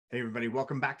Hey, everybody.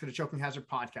 Welcome back to the Choking Hazard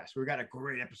Podcast. We've got a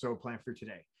great episode planned for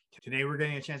today. Today, we're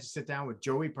getting a chance to sit down with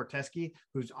Joey Bortesky,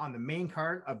 who's on the main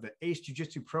card of the Ace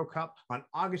Jiu-Jitsu Pro Cup on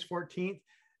August 14th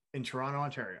in Toronto,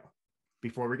 Ontario.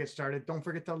 Before we get started, don't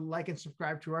forget to like and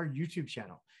subscribe to our YouTube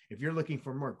channel. If you're looking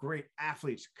for more great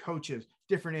athletes, coaches,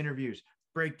 different interviews,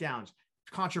 breakdowns,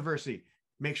 controversy,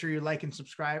 make sure you like and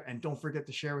subscribe, and don't forget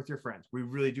to share with your friends. We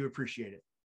really do appreciate it.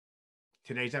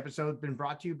 Today's episode has been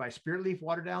brought to you by Spiritleaf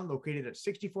Waterdown, located at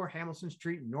 64 Hamilton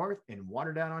Street North in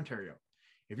Waterdown, Ontario.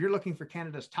 If you're looking for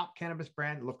Canada's top cannabis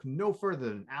brand, look no further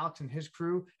than Alex and his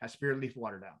crew at Spiritleaf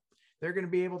Waterdown. They're going to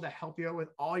be able to help you out with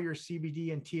all your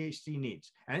CBD and THC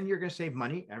needs, and you're going to save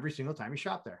money every single time you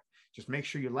shop there. Just make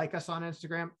sure you like us on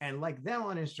Instagram and like them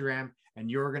on Instagram,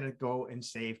 and you're going to go and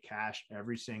save cash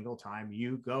every single time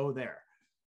you go there.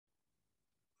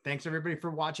 Thanks, everybody,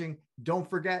 for watching. Don't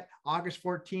forget, August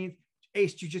 14th,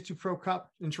 Ace Jiu-Jitsu Pro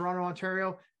Cup in Toronto,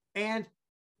 Ontario, and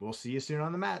we'll see you soon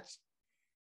on the mats.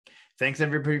 Thanks,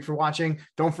 everybody, for watching.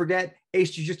 Don't forget,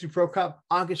 Ace Jiu-Jitsu Pro Cup,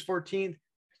 August 14th,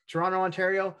 Toronto,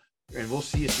 Ontario, and we'll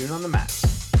see you soon on the mats.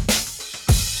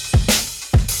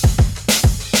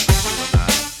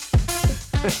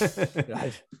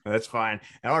 That's fine.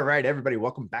 All right, everybody,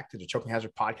 welcome back to the Choking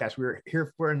Hazard Podcast. We're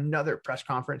here for another press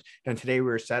conference, and today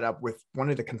we're set up with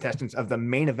one of the contestants of the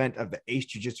main event of the Ace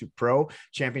Jiu-Jitsu Pro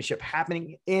Championship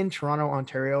happening in Toronto,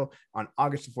 Ontario on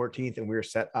August 14th, and we're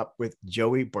set up with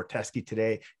Joey Bortesky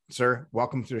today. Sir,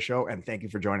 welcome to the show, and thank you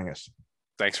for joining us.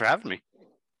 Thanks for having me.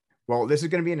 Well, this is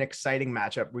going to be an exciting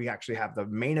matchup. We actually have the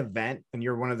main event, and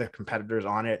you're one of the competitors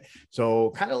on it.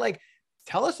 So kind of like,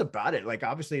 tell us about it. Like,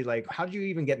 obviously, like, how did you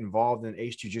even get involved in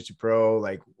Ace Jiu-Jitsu Pro?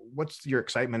 Like, what's your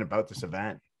excitement about this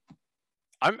event?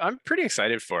 I'm pretty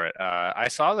excited for it. I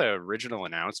saw the original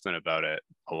announcement about it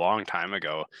a long time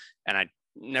ago, and I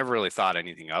never really thought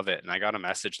anything of it. And I got a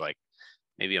message like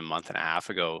maybe a month and a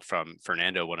half ago from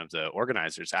Fernando, one of the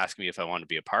organizers, asking me if I wanted to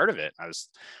be a part of it. I was,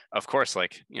 of course,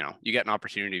 like, you know, you get an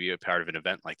opportunity to be a part of an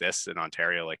event like this in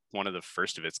Ontario, like one of the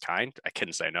first of its kind. I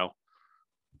couldn't say no.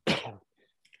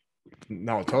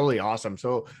 No, totally awesome.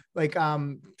 So like,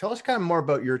 tell us kind of more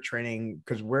about your training,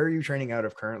 because where are you training out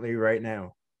of currently right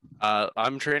now?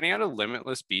 I'm training out of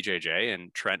Limitless BJJ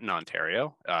in Trenton,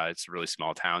 Ontario. It's a really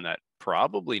small town that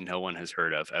probably no one has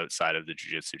heard of outside of the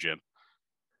jiu-jitsu gym.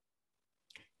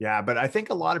 Yeah, but I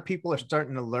think a lot of people are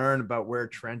starting to learn about where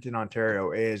Trenton,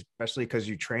 Ontario is, especially because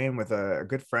you train with a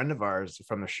good friend of ours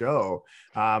from the show.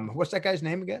 What's that guy's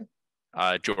name again?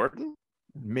 Jordan?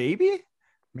 Maybe.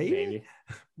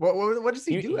 What does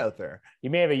he do out there?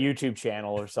 You may have a YouTube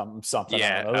channel or something.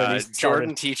 Yeah,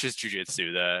 Jordan teaches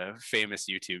jiu-jitsu, the famous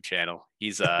YouTube channel.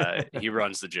 He's he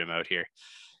runs the gym out here.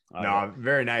 No,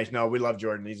 very nice. No, we love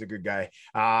Jordan. He's a good guy.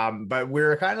 But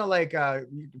we're kind of like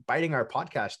biting our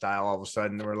podcast style all of a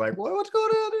sudden. We're like, well, what's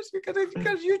going on? This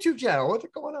guy's YouTube channel. What's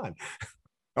going on?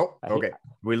 Oh, okay.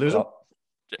 We lose him?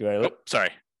 Sorry.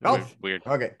 Oh, weird.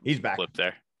 Okay, he's back. Flip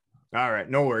there. All right,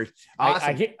 no worries.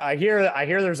 Awesome. I hear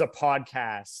there's a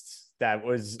podcast that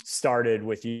was started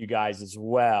with you guys as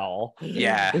well.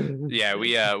 Yeah.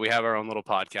 We have our own little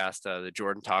podcast, the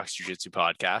Jordan Talks Jiu-Jitsu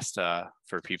podcast.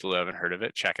 For people who haven't heard of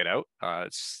it, check it out.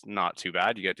 It's not too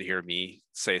bad. You get to hear me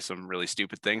say some really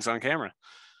stupid things on camera.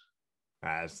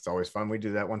 It's always fun. We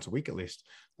do that once a week at least.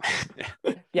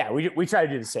 Yeah, we try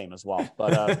to do the same as well.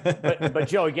 But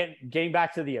Joe, getting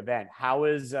back to the event, how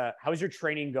is your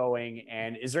training going?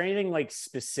 And is there anything like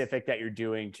specific that you're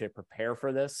doing to prepare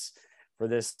for this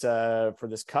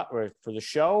cut or for the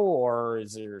show, or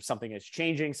is there something that's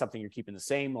changing, something you're keeping the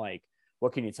same? Like,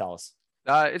 what can you tell us?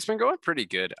 It's been going pretty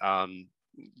good.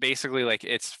 Basically, like,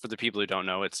 it's, for the people who don't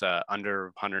know, it's under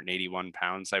 181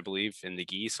 pounds, I believe, in the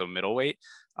gi, so middleweight.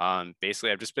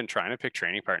 Basically, I've just been trying to pick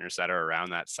training partners that are around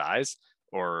that size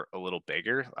or a little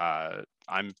bigger.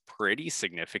 I'm pretty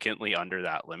significantly under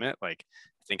that limit. Like,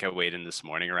 I think I weighed in this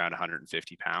morning around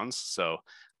 150 pounds. So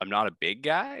I'm not a big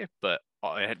guy, but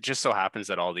it just so happens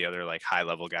that all the other like high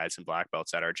level guys and black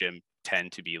belts at our gym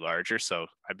tend to be larger. So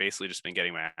I basically just been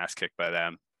getting my ass kicked by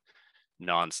them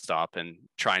nonstop and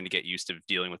trying to get used to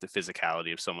dealing with the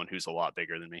physicality of someone who's a lot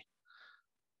bigger than me.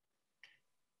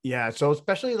 Yeah. So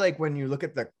especially like when you look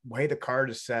at the way the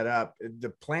card is set up, the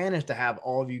plan is to have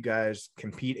all of you guys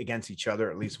compete against each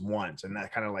other at least once. And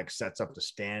that kind of like sets up the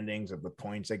standings of the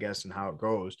points, I guess, and how it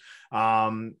goes.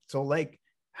 So like,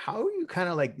 how are you kind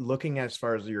of like looking as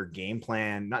far as your game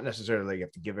plan? Not necessarily like you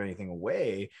have to give anything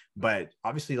away, but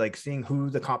obviously like seeing who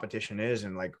the competition is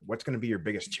and like what's going to be your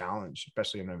biggest challenge,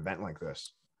 especially in an event like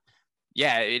this.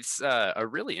 Yeah, it's a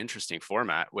really interesting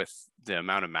format with the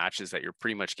amount of matches that you're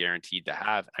pretty much guaranteed to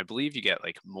have. I believe you get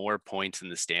like more points in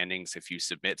the standings if you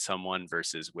submit someone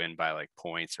versus win by like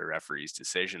points or referee's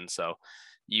decision. So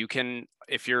you can,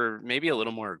 if you're maybe a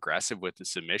little more aggressive with the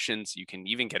submissions, you can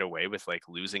even get away with like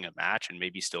losing a match and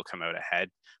maybe still come out ahead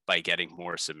by getting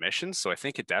more submissions. So I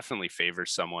think it definitely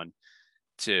favors someone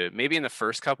to maybe in the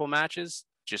first couple matches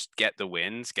just get the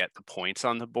wins, get the points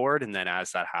on the board, and then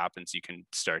as that happens, you can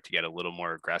start to get a little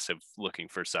more aggressive looking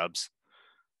for subs.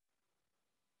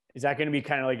 Is that going to be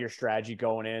kind of like your strategy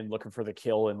going in, looking for the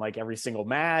kill in like every single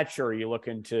match, or are you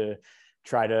looking to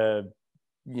try to,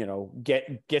 you know,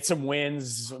 get some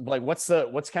wins? Like what's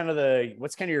kind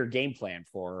of your game plan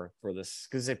for this?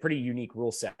 Because it's a pretty unique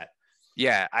rule set.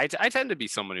 Yeah, I tend to be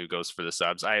someone who goes for the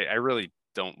subs. I really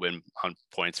don't win on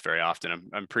points very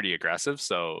often. I'm pretty aggressive,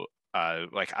 so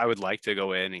like I would like to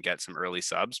go in and get some early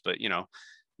subs, but you know,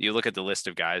 you look at the list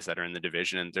of guys that are in the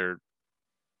division and they're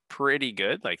pretty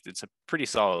good. Like it's a pretty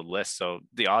solid list. So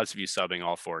the odds of you subbing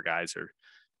all four guys are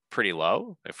pretty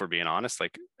low, if we're being honest,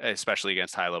 like especially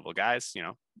against high level guys, you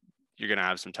know, you're going to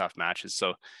have some tough matches.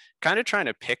 So kind of trying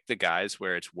to pick the guys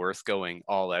where it's worth going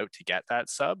all out to get that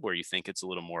sub, where you think it's a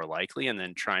little more likely, and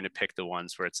then trying to pick the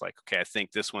ones where it's like, okay, I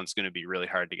think this one's going to be really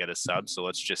hard to get a sub. So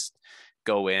let's just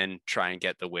go in, try and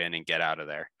get the win and get out of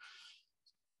there.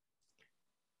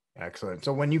 Excellent.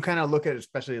 So when you kind of look at,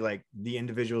 especially like the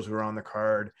individuals who are on the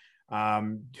card,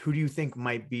 who do you think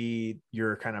might be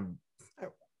your kind of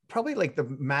probably like the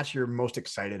match you're most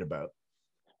excited about?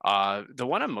 The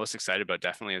one I'm most excited about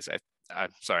definitely is, I'm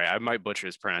sorry, I might butcher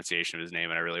his pronunciation of his name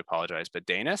and I really apologize, but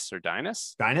Danis or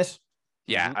Dinas? Dinas?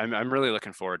 Yeah, I'm really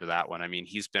looking forward to that one. I mean,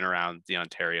 he's been around the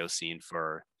Ontario scene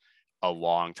for a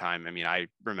long time. I mean, I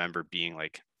remember being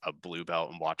like a blue belt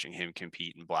and watching him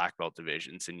compete in black belt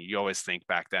divisions. And you always think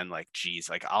back then, like, geez,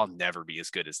 like I'll never be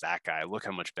as good as that guy. Look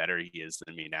how much better he is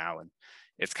than me now. And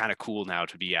it's kind of cool now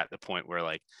to be at the point where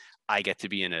like I get to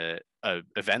be in a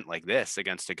event like this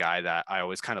against a guy that I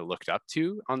always kind of looked up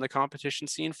to on the competition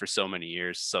scene for so many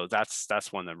years. So that's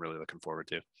one that I'm really looking forward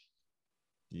to.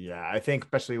 Yeah, I think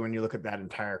especially when you look at that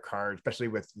entire card, especially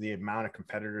with the amount of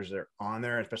competitors that are on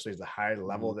there, especially as the high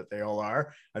level that they all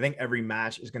are, I think every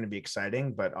match is going to be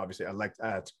exciting. But obviously, I like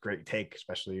that's a great take,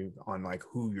 especially on like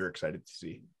who you're excited to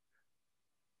see.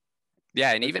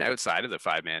 Yeah, and even outside of the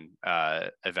 5-man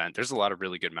event, there's a lot of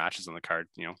really good matches on the card.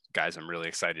 You know, guys, I'm really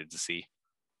excited to see.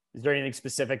 Is there anything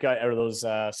specific out of those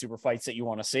super fights that you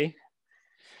want to see?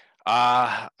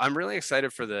 I'm really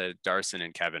excited for the Darson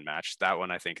and Kevin match. That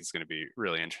one I think is going to be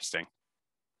really interesting.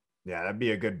 Yeah, that'd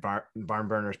be a good barn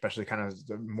burner, especially kind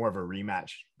of more of a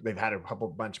rematch. They've had a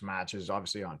bunch of matches,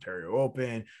 obviously Ontario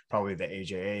Open, probably the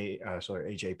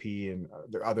AJP, and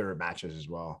their other matches as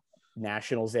well.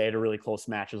 Nationals, they had a really close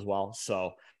match as well.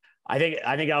 So I think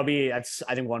that's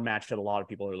one match that a lot of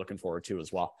people are looking forward to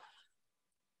as well.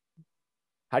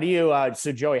 How do you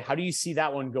so Joey, how do you see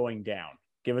that one going down?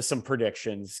 Give us some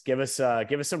predictions. Give us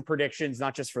some predictions,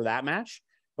 not just for that match,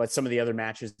 but some of the other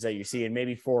matches that you see, and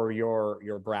maybe for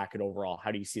your bracket overall.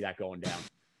 How do you see that going down?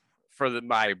 For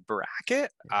my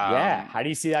bracket? Yeah. How do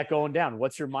you see that going down?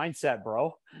 What's your mindset,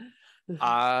 bro?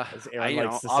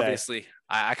 Obviously,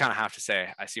 I kind of have to say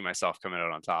I see myself coming out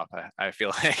on top. I feel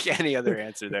like any other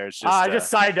answer there is just. I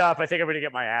just signed up. I think I'm going to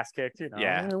get my ass kicked. You know,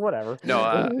 yeah, whatever. No,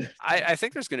 I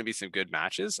think there's going to be some good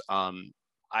matches.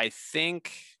 I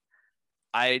think.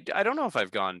 I don't know if I've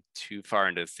gone too far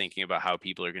into thinking about how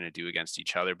people are going to do against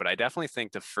each other, but I definitely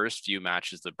think the first few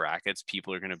matches, the brackets,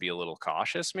 people are going to be a little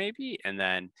cautious maybe. And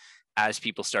then as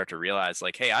people start to realize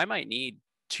like, hey, I might need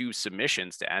 2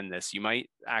 submissions to end this, you might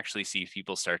actually see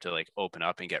people start to like open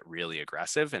up and get really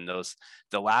aggressive. And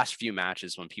the last few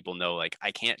matches when people know like,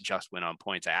 I can't just win on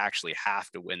points, I actually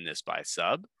have to win this by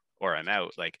sub or I'm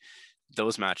out. Like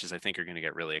those matches I think are going to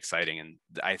get really exciting. And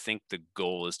I think the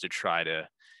goal is to try to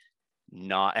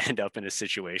not end up in a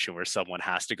situation where someone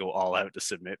has to go all out to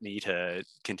submit me to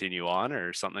continue on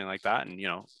or something like that. And, you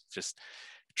know, just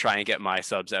try and get my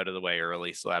subs out of the way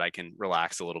early so that I can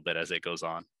relax a little bit as it goes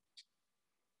on.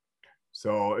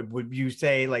 So would you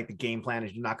say like the game plan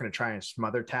is you're not going to try and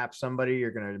smother tap somebody?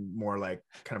 You're going to more like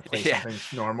kind of play something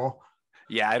normal?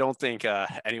 Yeah, I don't think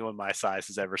anyone my size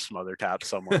has ever smother tapped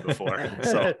someone before.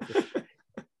 So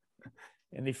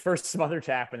and the first smother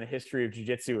tap in the history of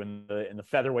jiu-jitsu in the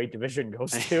featherweight division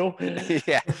goes to.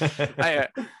 Yeah.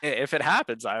 If it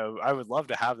happens, I would love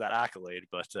to have that accolade,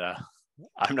 but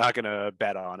I'm not going to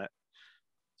bet on it.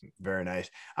 Very nice.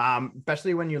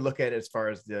 Especially when you look at as far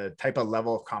as the type of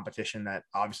level of competition that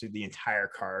obviously the entire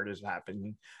card is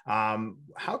happening.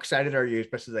 How excited are you,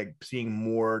 especially like seeing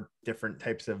more different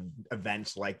types of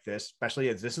events like this, especially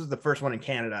as this is the first one in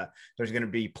Canada. There's going to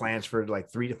be plans for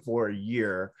like 3 to 4 a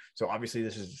year. So obviously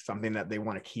this is something that they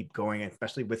want to keep going,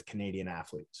 especially with Canadian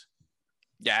athletes.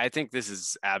 Yeah, I think this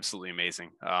is absolutely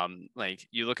amazing. Like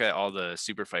you look at all the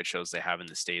super fight shows they have in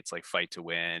the States, like Fight to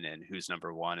Win and Who's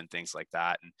Number One and things like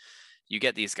that. And you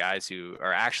get these guys who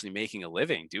are actually making a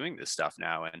living doing this stuff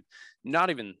now. And not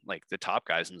even like the top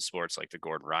guys in the sports, like the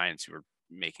Gordon Ryans, who are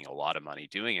making a lot of money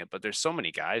doing it. But there's so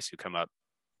many guys who come up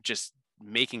just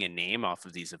making a name off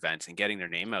of these events and getting their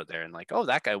name out there and like, oh,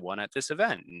 that guy won at this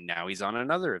event and now he's on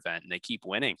another event, and they keep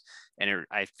winning. And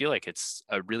I feel like it's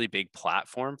a really big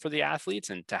platform for the athletes,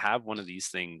 and to have one of these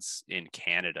things in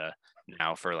Canada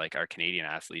now for like our Canadian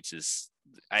athletes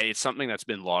it's something that's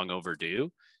been long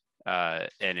overdue.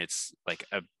 And it's like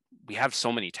we have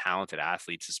so many talented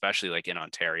athletes, especially like in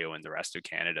Ontario and the rest of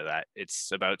Canada, that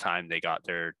it's about time they got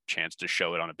their chance to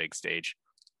show it on a big stage.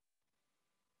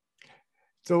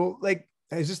 So like,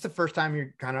 is this the first time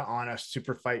you're kind of on a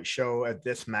super fight show at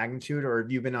this magnitude, or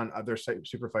have you been on other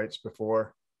super fights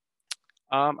before?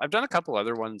 I've done a couple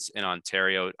other ones in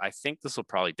Ontario. I think this will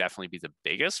probably definitely be the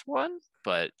biggest one,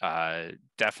 but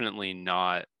definitely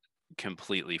not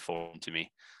completely foreign to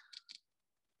me.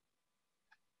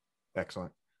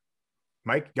 Excellent.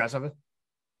 Mike, you got something?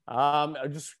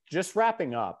 Just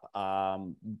wrapping up.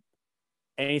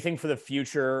 Anything for the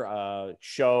future,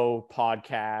 show,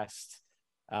 podcast,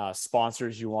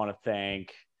 sponsors you want to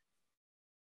thank,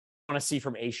 want to see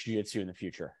from Ace Jiu-Jitsu in the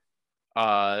future?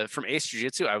 From Ace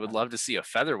Jiu-Jitsu, I would love to see a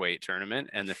featherweight tournament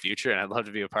in the future, and I'd love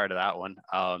to be a part of that one.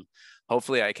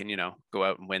 Hopefully I can, go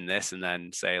out and win this and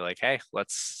then say like, hey,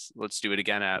 let's do it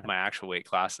again at my actual weight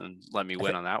class and let me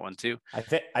win on that one too. I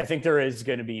think there is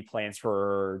going to be plans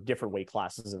for different weight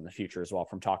classes in the future as well,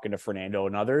 from talking to Fernando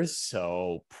and others.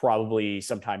 So probably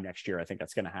sometime next year, I think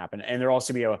that's going to happen. And there'll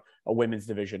also be a women's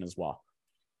division as well.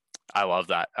 I love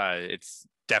that. It's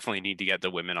definitely need to get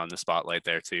the women on the spotlight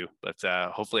there too, but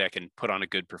hopefully I can put on a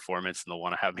good performance and they'll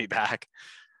want to have me back.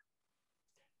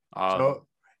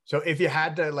 So if you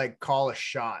had to like call a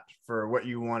shot for what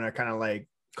you want to kind of like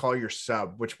call your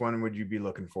sub, which one would you be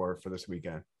looking for this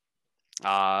weekend?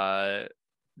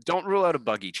 Don't rule out a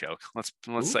buggy choke. Let's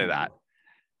say that.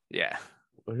 Yeah.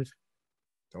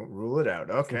 Don't rule it out.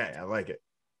 Okay. I like it.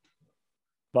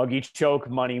 Buggy choke,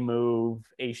 money move,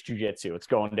 Ace Jiu-Jitsu. It's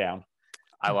going down.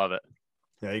 I love it.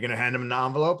 Yeah, you're gonna hand him an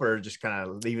envelope or just kind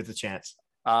of leave it to chance?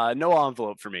 No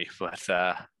envelope for me, but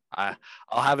I'll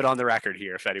have it on the record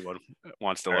here if anyone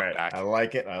wants to look back. I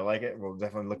like it. We'll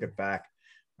definitely look it back.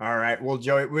 All right. Well,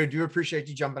 Joey, we do appreciate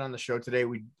you jumping on the show today.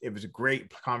 It was a great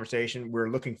conversation. We're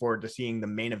looking forward to seeing the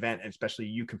main event, and especially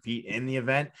you compete in the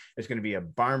event. It's going to be a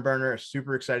barn burner.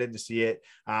 Super excited to see it.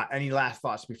 Any last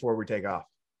thoughts before we take off?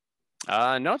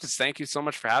 No, just thank you so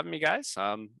much for having me, guys.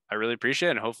 I really appreciate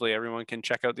it, and hopefully everyone can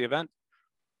check out the event.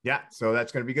 Yeah, so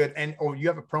that's going to be good. And you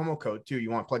have a promo code too.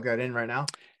 You want to plug that in right now?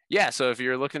 Yeah, so if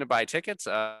you're looking to buy tickets,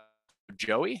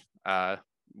 Joey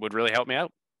would really help me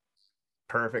out.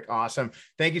 Perfect. Awesome.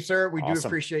 Thank you, sir. We do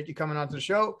appreciate you coming on to the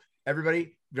show.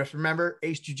 Everybody, just remember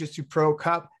Ace Jiu-Jitsu Pro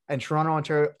Cup and Toronto,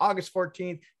 Ontario, August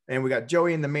 14th. And we got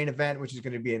Joey in the main event, which is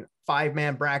going to be a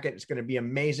 5-man bracket. It's going to be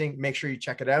amazing. Make sure you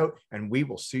check it out, and we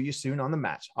will see you soon on the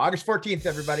match. August 14th,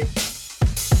 everybody.